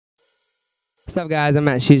What's up, guys? I'm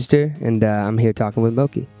Matt Schuster, and I'm here talking with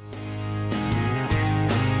Milky.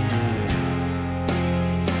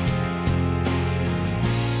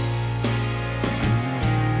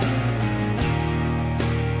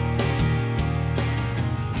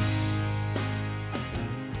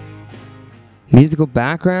 Musical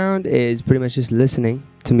background is pretty much just listening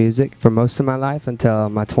to music for most of my life until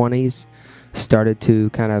my 20s. Started to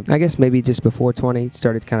kind of, I guess maybe just before 20,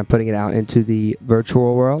 started kind of putting it out into the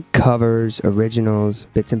virtual world. Covers, originals,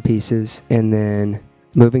 bits and pieces, and then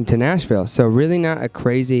moving to Nashville. So really not a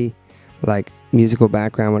crazy like musical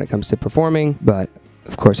background when it comes to performing, but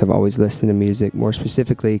of course I've always listened to music, more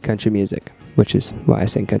specifically country music, which is why I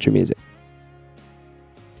sing country music.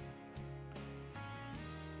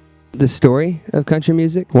 The story of country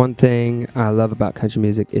music. One thing I love about country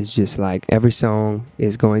music is just like every song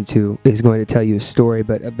is going to tell you a story,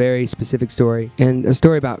 but a very specific story, and a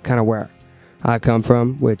story about kind of where I come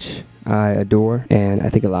from, which I adore, and I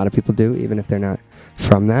think a lot of people do, even if they're not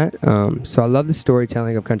from that. So I love the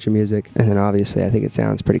storytelling of country music, and then obviously I think it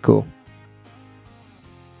sounds pretty cool.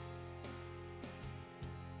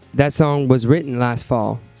 That song was written last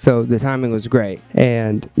fall, so the timing was great.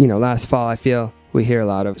 And you know, last fall I feel we hear a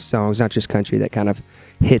lot of songs, not just country, that kind of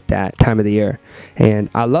hit that time of the year. And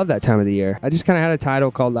I love that time of the year. I just kind of had a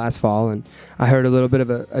title called Last Fall, and I heard a little bit of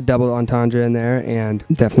a double entendre in there, and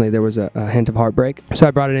definitely there was a hint of heartbreak. So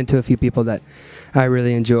I brought it into a few people that I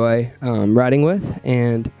really enjoy writing with,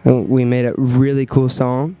 and we made a really cool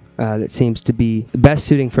song that seems to be the best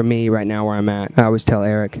suiting for me right now where I'm at. I always tell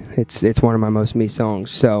Eric it's one of my most me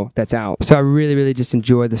songs, so that's out. So I really just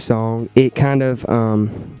enjoy the song. It kind of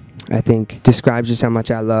I think describes just how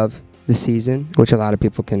much I love the season, which a lot of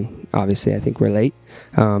people can obviously I think relate,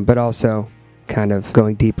 but also kind of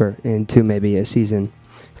going deeper into maybe a season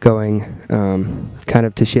going kind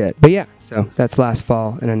of to shit. But yeah, so that's Last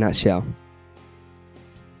Fall in a nutshell.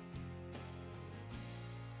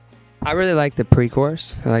 I really like the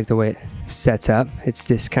pre-chorus. I like the way it sets up. It's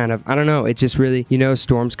this kind of, I don't know, it just really, you know,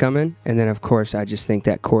 storm's coming, and then of course I just think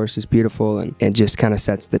that chorus is beautiful, and it just kind of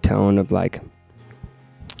sets the tone of like,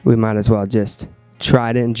 we might as well just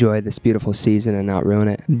try to enjoy this beautiful season and not ruin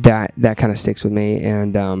it. That kind of sticks with me,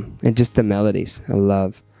 and just the melodies. I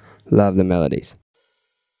love the melodies.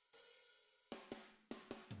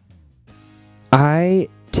 I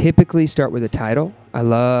typically start with a title. I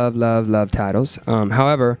love titles.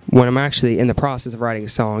 However, when I'm actually in the process of writing a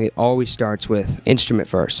song, it always starts with instrument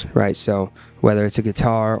first, right? So whether it's a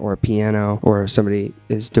guitar or a piano or somebody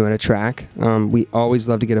is doing a track, we always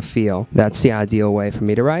love to get a feel. That's the ideal way for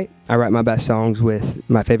me to write. I write my best songs with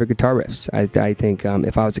my favorite guitar riffs. I think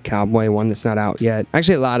if I was a cowboy, one that's not out yet,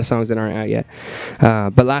 actually a lot of songs that aren't out yet,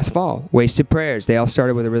 but Last Fall, Wasted Prayers, they all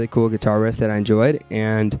started with a really cool guitar riff that I enjoyed.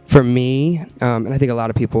 And for me, and I think a lot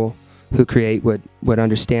of people who create would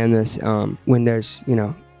understand this, when there's, you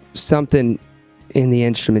know, something in the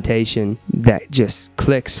instrumentation that just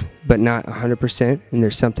clicks but not 100%, and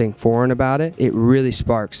there's something foreign about it, it really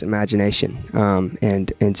sparks imagination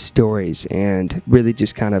and stories, and really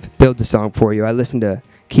just kind of build the song for you. I listened to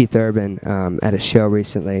Keith Urban at a show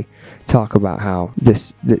recently talk about how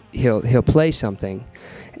he'll play something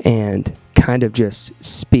and kind of just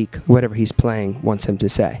speak whatever he's playing wants him to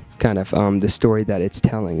say, kind of the story that it's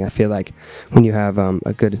telling. I feel like when you have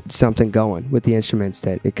a good something going with the instruments,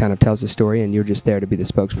 that it kind of tells a story and you're just there to be the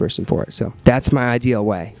spokesperson for it. So that's my ideal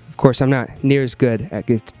way. Of course, I'm not near as good at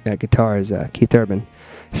guitar as Keith Urban,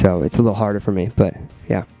 so it's a little harder for me, but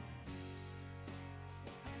yeah.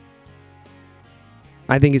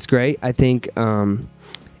 I think it's great. I think we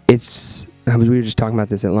were just talking about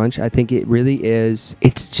this at lunch. I think it really is,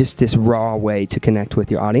 it's just this raw way to connect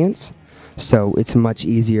with your audience. So it's much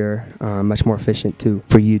easier, much more efficient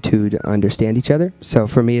for you two to understand each other. So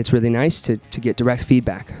for me, it's really nice to get direct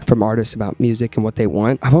feedback from artists about music and what they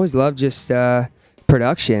want. I've always loved just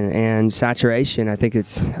production and saturation. I think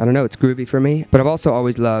it's groovy for me. But I've also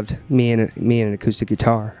always loved me and an acoustic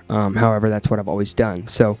guitar. However, that's what I've always done.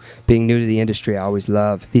 So being new to the industry, I always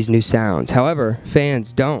love these new sounds. However,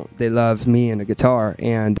 fans don't. They love me and a guitar,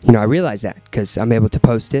 and you know, I realize that because I'm able to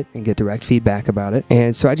post it and get direct feedback about it.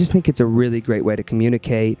 And so I just think it's a really great way to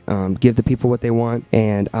communicate, give the people what they want,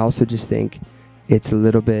 and I also just think it's a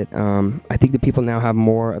little bit, I think that people now have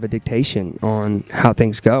more of a dictation on how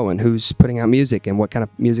things go and who's putting out music and what kind of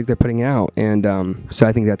music they're putting out. And so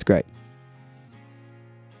I think that's great.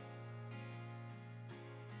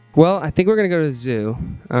 Well, I think we're going to go to the zoo.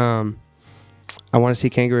 I want to see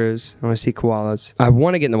kangaroos. I want to see koalas. I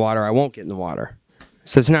want to get in the water. I won't get in the water.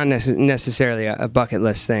 So it's not necessarily a bucket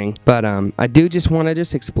list thing. But I do just want to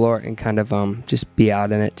just explore it and kind of just be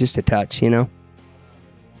out in it just a touch, you know?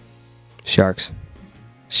 Sharks.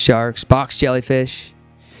 Sharks, box jellyfish,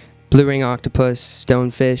 blue ring octopus,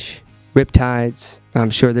 stonefish, riptides. I'm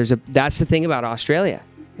sure that's the thing about Australia,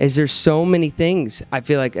 is there's so many things. I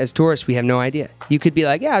feel like as tourists, we have no idea. You could be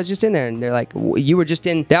like, yeah, I was just in there. And they're like, you were just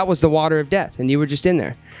in, that was the water of death. And you were just in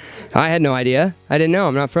there. I had no idea. I didn't know.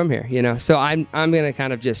 I'm not from here, you know? So I'm going to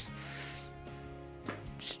kind of just,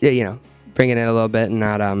 you know, bring it in a little bit and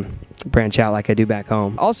not branch out like I do back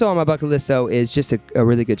home. Also on my bucket list, though, is just a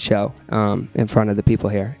really good show in front of the people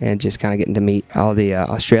here, and just kind of getting to meet all the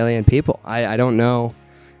Australian people. I don't know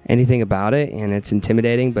anything about it, and it's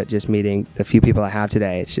intimidating, but just meeting the few people I have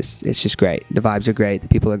today, it's just great. The vibes are great, the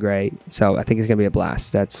people are great, so I think it's gonna be a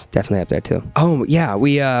blast. That's definitely up there too. Oh yeah,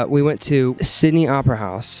 we went to Sydney Opera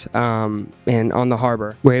House, and on the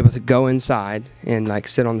harbor, we're able to go inside and like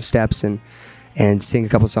sit on the steps and sing a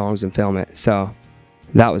couple songs and film it. So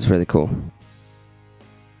that was really cool.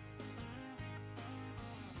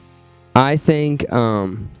 I think,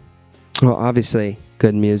 well, obviously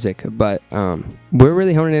good music, but we're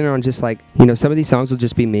really honing in on just like, you know, some of these songs will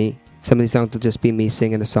just be me. Some of these songs will just be me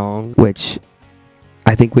singing a song, which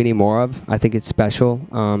I think we need more of. I think it's special.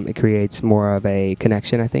 It creates more of a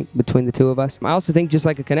connection, I think, between the two of us. I also think just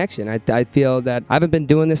like a connection. I feel that I haven't been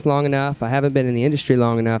doing this long enough. I haven't been in the industry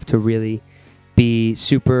long enough to really be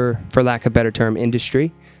super, for lack of a better term,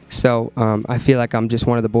 industry. So I feel like I'm just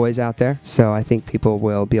one of the boys out there. So I think people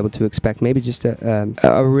will be able to expect maybe just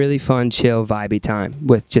a really fun, chill, vibey time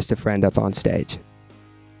with just a friend up on stage.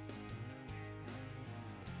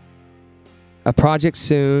 A project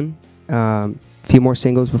soon, a few more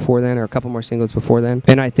singles before then, or a couple more singles before then.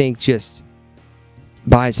 And I think just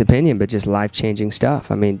biased opinion, but just life-changing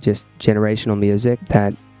stuff. I mean, just generational music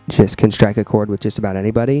that just can strike a chord with just about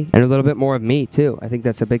anybody, and a little bit more of me too. I think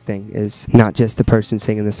that's a big thing, is not just the person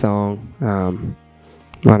singing the song on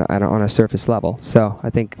a surface level. So I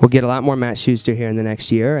think we'll get a lot more Matt Schuster here in the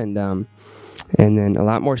next year, and then a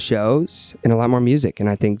lot more shows and a lot more music, and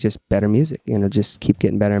I think just better music, you know, just keep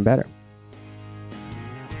getting better and better.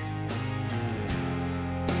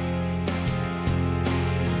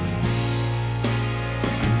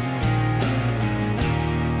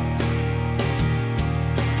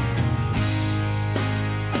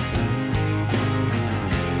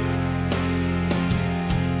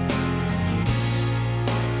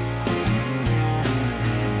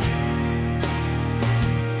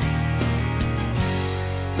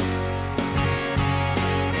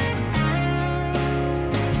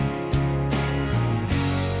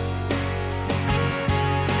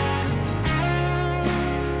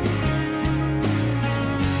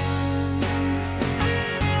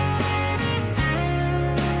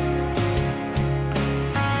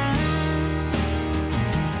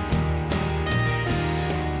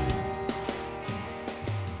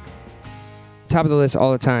 Top of the list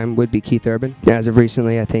all the time would be Keith Urban. As of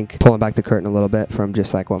recently, I think, pulling back the curtain a little bit from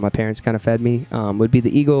just like what my parents kind of fed me, would be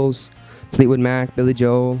the Eagles, Fleetwood Mac, Billy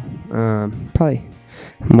Joel, probably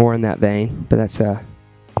more in that vein, but that's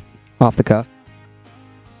off the cuff.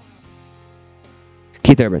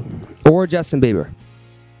 Keith Urban or Justin Bieber.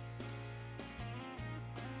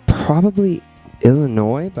 Probably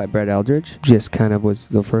Illinois by Brett Eldredge. Just kind of was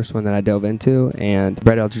the first one that I dove into, and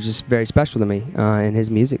Brett Eldredge is very special to me in his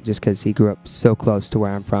music, just because he grew up so close to where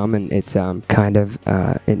I'm from, and it's kind of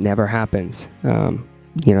it never happens,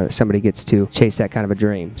 you know, that somebody gets to chase that kind of a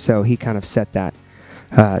dream. So he kind of set that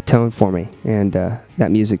tone for me, and that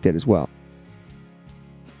music did as well.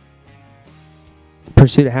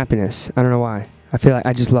 Pursuit of Happiness. I don't know why. I feel like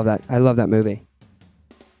I just love that. I love that movie.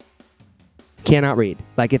 Cannot read.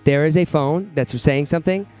 Like, if there is a phone that's saying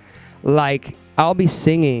something, like, I'll be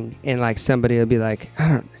singing and like somebody will be like, I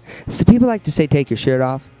don't, so people like to say take your shirt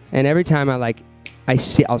off, and every time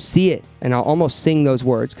I'll see it, and I'll almost sing those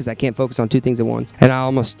words because I can't focus on two things at once, and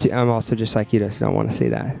I'm also just like, you just don't want to see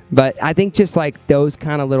that. But I think just like those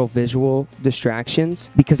kind of little visual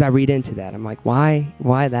distractions, because I read into that, I'm like, why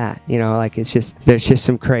that, you know, like, it's just, there's just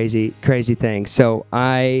some crazy things. So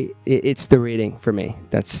it's the reading for me.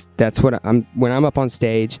 That's what when I'm up on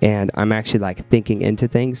stage and I'm actually like thinking into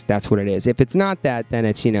things, that's what it is. If it's not that, then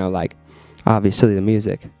it's, you know, like, obviously the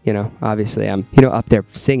music, you know, obviously I'm, you know, up there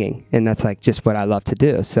singing, and that's like just what I love to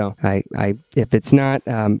do. So I if it's not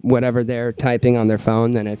whatever they're typing on their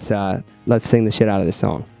phone, then it's let's sing the shit out of this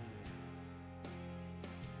song.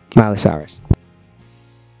 Miley Cyrus.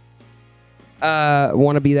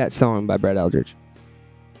 Wanna Be That Song by Brett Eldredge.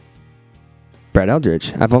 Brett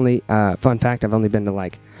Eldredge. I've only fun fact, I've only been to,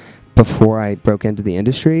 like, before I broke into the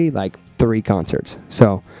industry, like 3 concerts.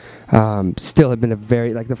 So still have been a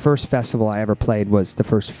very, like, the first festival I ever played was the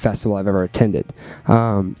first festival I've ever attended.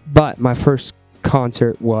 But my first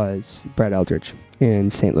concert was Brett Eldredge in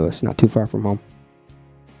St. Louis, not too far from home.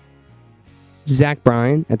 Zach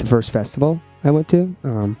Bryan at the first festival I went to,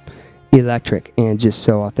 electric and just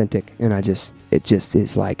so authentic, and it just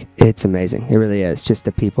is like, it's amazing. It really is, just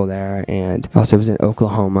the people there. And also it was in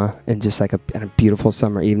Oklahoma, and just like a beautiful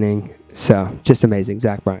summer evening, so just amazing.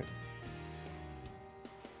 Zach Bryan.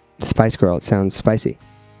 Spice Girl, it sounds spicy.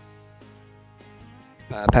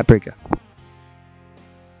 Paprika.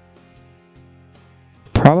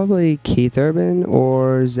 Probably Keith Urban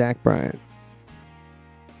or Zach Bryan.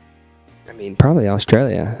 I mean, probably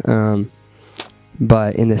Australia.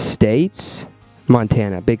 But in the States,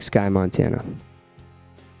 Montana, Big Sky, Montana.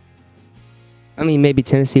 I mean, maybe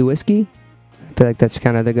Tennessee Whiskey. I feel like that's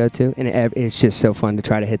kind of the go-to. And it's just so fun to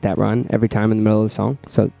try to hit that run every time in the middle of the song.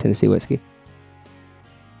 So, Tennessee Whiskey.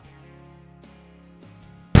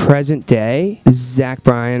 Present day, Zach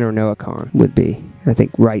Bryan or Noah Kahan would be, I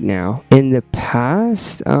think, right now. In the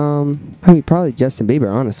past, I mean, probably Justin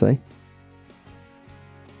Bieber, honestly.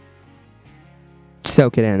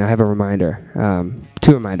 Soak it in. I have a reminder.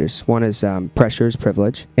 2 reminders. One is Pressure is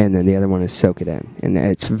Privilege, and then the other one is Soak It In. And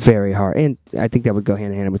it's very hard. And I think that would go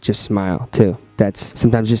hand in hand with just smile, too. That's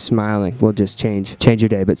sometimes just smiling will just change your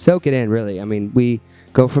day. But Soak It In, really. I mean, we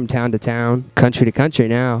go from town to town, country to country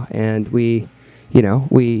now, and we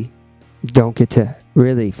don't get to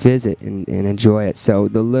really visit and enjoy it. So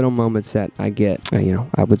the little moments that I get,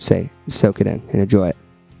 I would say soak it in and enjoy it.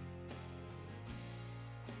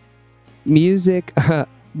 Music,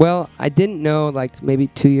 well, I didn't know like maybe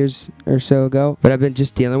 2 years or so ago, but I've been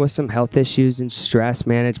just dealing with some health issues and stress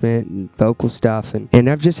management and vocal stuff. And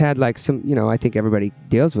I've just had like some, I think everybody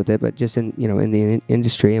deals with it, but just in the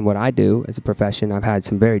industry and what I do as a profession, I've had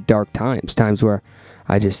some very dark times where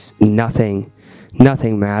I just, nothing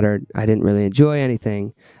mattered. I didn't really enjoy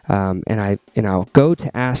anything. And I'll go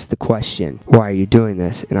to ask the question, why are you doing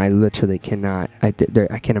this? And I literally cannot, I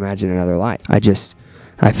can't imagine another life.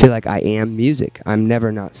 I feel like I am music. I'm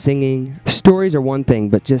never not singing. Stories are one thing,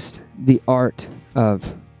 but just the art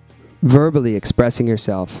of verbally expressing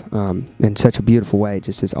yourself in such a beautiful way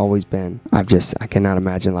just has always been. I cannot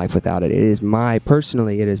imagine life without it. It is my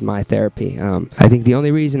therapy. I think the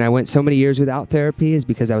only reason I went so many years without therapy is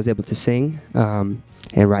because I was able to sing and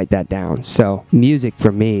write that down. So music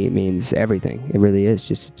for me means everything. It really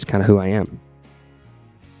is. It's kind of who I am.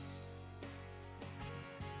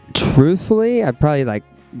 Truthfully, I'd probably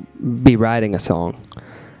be writing a song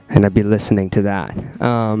and I'd be listening to that.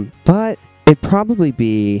 But it'd probably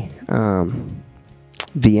be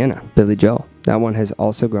Vienna, Billy Joel. That one has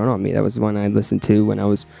also grown on me. That was the one I listened to when I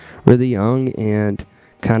was really young and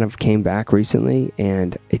kind of came back recently.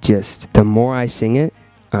 And the more I sing it,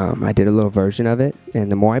 I did a little version of it,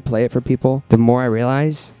 and the more I play it for people, the more I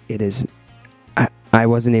realize I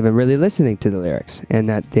wasn't even really listening to the lyrics, and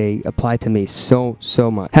that they apply to me so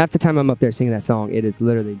much. Half the time I'm up there singing that song, it is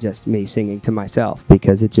literally just me singing to myself,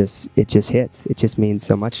 because it just hits. It just means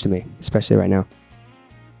so much to me, especially right now.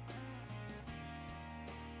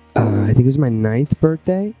 I think it was my 9th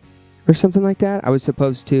birthday or something like that. I was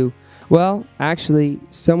supposed to, well, actually,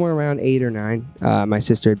 somewhere around 8 or 9, my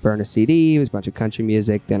sister had burned a CD. It was a bunch of country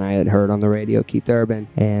music. Then I had heard on the radio Keith Urban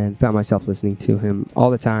and found myself listening to him all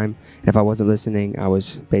the time. And if I wasn't listening, I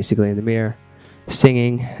was basically in the mirror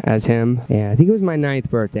singing as him. And I think it was my 9th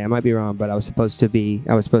birthday. I might be wrong, but I was supposed to be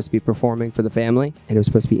performing for the family, and it was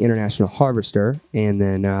supposed to be International Harvester. And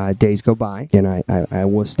then days go by, and I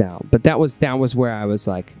wussed out. But that was where I was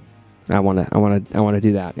like, I want to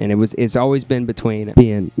do that. And it's always been between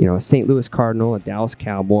being, a St. Louis Cardinal, a Dallas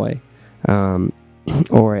Cowboy,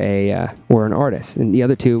 or an artist. And the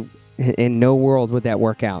other two, in no world would that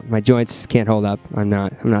work out. My joints can't hold up. I'm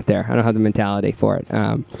not there. I don't have the mentality for it.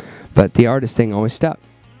 But the artist thing always stuck.